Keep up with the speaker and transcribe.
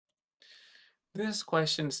This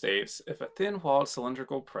question states, if a thin-walled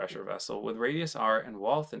cylindrical pressure vessel with radius r and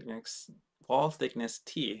wall thickness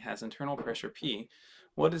T has internal pressure P,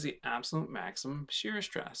 what is the absolute maximum shear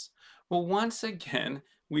stress? Well, once again,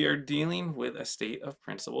 we are dealing with a state of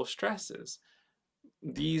principal stresses.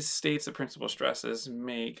 These states of principal stresses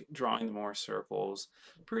make drawing the Mohr circles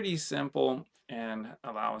pretty simple and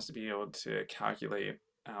allow us to be able to calculate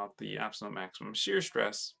out the absolute maximum shear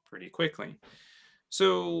stress pretty quickly.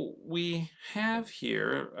 So we have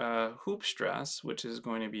here hoop stress, which is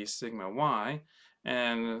going to be sigma y.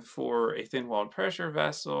 And for a thin-walled pressure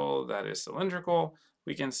vessel that is cylindrical,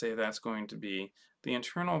 we can say that's going to be the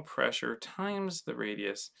internal pressure times the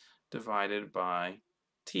radius divided by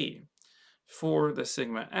t. For the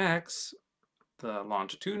sigma x, the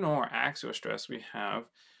longitudinal or axial stress, we have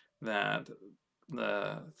that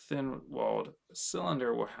the thin-walled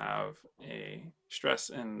cylinder will have a stress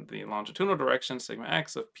in the longitudinal direction, sigma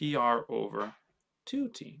x, of PR over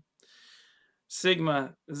 2t.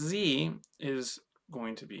 Sigma z is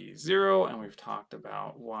going to be 0, and we've talked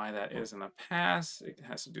about why that is in the past. It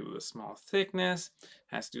has to do with a small thickness,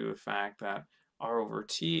 it has to do with the fact that r over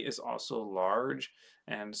t is also large,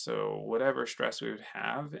 and so whatever stress we would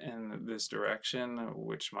have in this direction,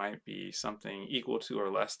 which might be something equal to or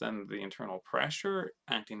less than the internal pressure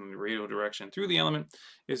acting in the radial direction through the element,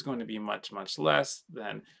 is going to be much, much less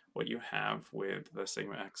than what you have with the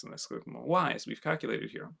sigma x and the sigma y, as we've calculated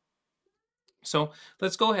here. So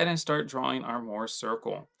let's go ahead and start drawing our Mohr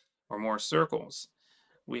circle, or Mohr circles.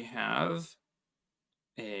 We have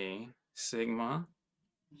a sigma,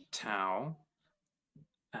 tau,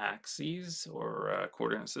 axes or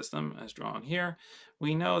coordinate system as drawn here.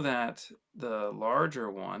 We know that the larger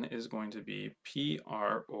one is going to be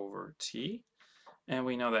PR over T, and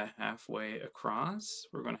we know that halfway across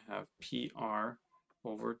we're going to have PR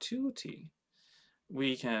over 2T.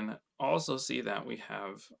 We can also see that we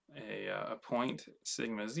have a point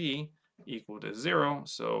sigma z equal to 0,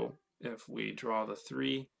 so if we draw the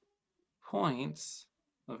 3 points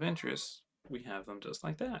of interest, we have them just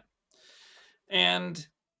like that. And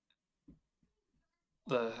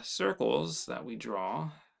the circles that we draw,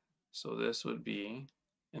 so this would be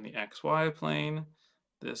in the xy plane,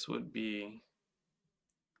 this would be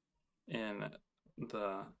in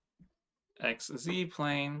the xz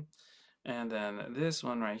plane, and then this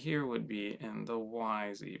one right here would be in the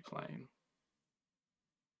yz plane,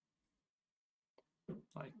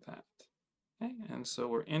 like that. Okay, and so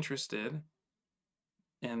we're interested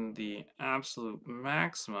in the absolute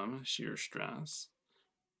maximum shear stress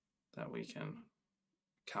that we can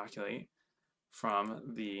calculate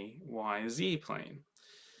from the YZ plane.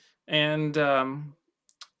 And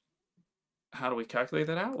how do we calculate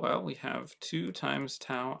that out? Well, we have 2 times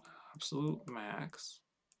tau absolute max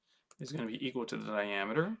is going to be equal to the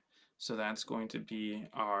diameter. So that's going to be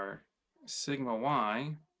our sigma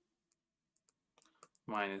y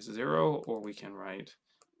minus 0, or we can write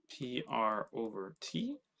PR over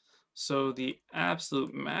T. So the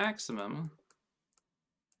absolute maximum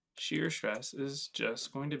shear stress is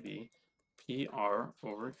just going to be PR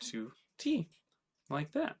over 2T,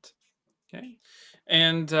 like that. Okay,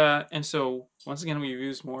 and so once again we've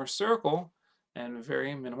used Mohr circle and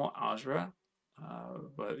very minimal algebra,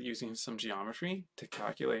 but using some geometry to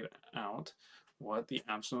calculate out what the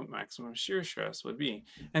absolute maximum shear stress would be.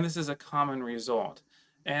 And this is a common result.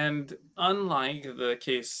 And unlike the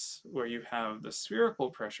case where you have the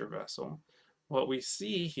spherical pressure vessel, what we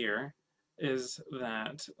see here is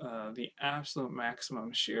that the absolute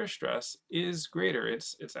maximum shear stress is greater.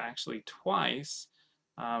 It's actually twice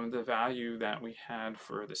the value that we had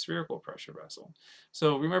for the spherical pressure vessel.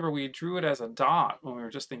 So remember, we drew it as a dot when we were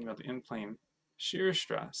just thinking about the in-plane shear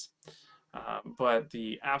stress. But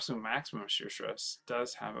the absolute maximum shear stress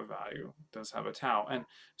does have a value, does have a tau, and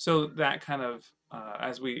so that kind of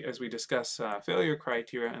as we discuss failure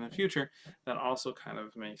criteria in the future, that also kind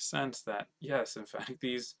of makes sense that yes, in fact,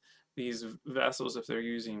 these vessels, if they're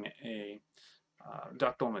using a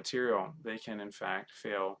ductile material, they can in fact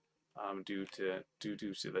fail due to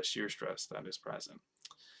the shear stress that is present.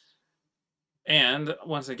 And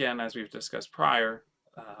once again, as we've discussed prior,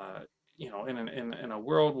 in a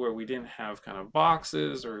world where we didn't have kind of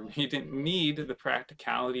boxes, or we didn't need the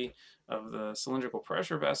practicality of the cylindrical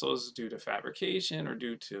pressure vessels due to fabrication or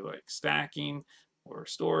due to like stacking or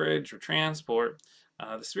storage or transport,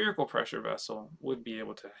 the spherical pressure vessel would be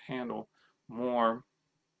able to handle more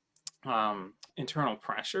internal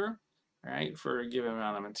pressure, right, for a given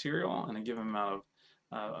amount of material and a given amount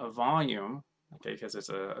of volume, okay, because it's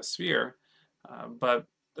a sphere. But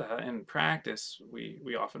in practice,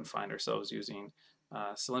 we often find ourselves using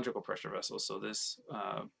cylindrical pressure vessel, so this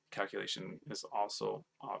calculation is also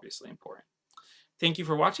obviously important. Thank you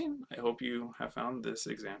for watching. I hope you have found this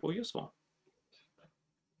example useful.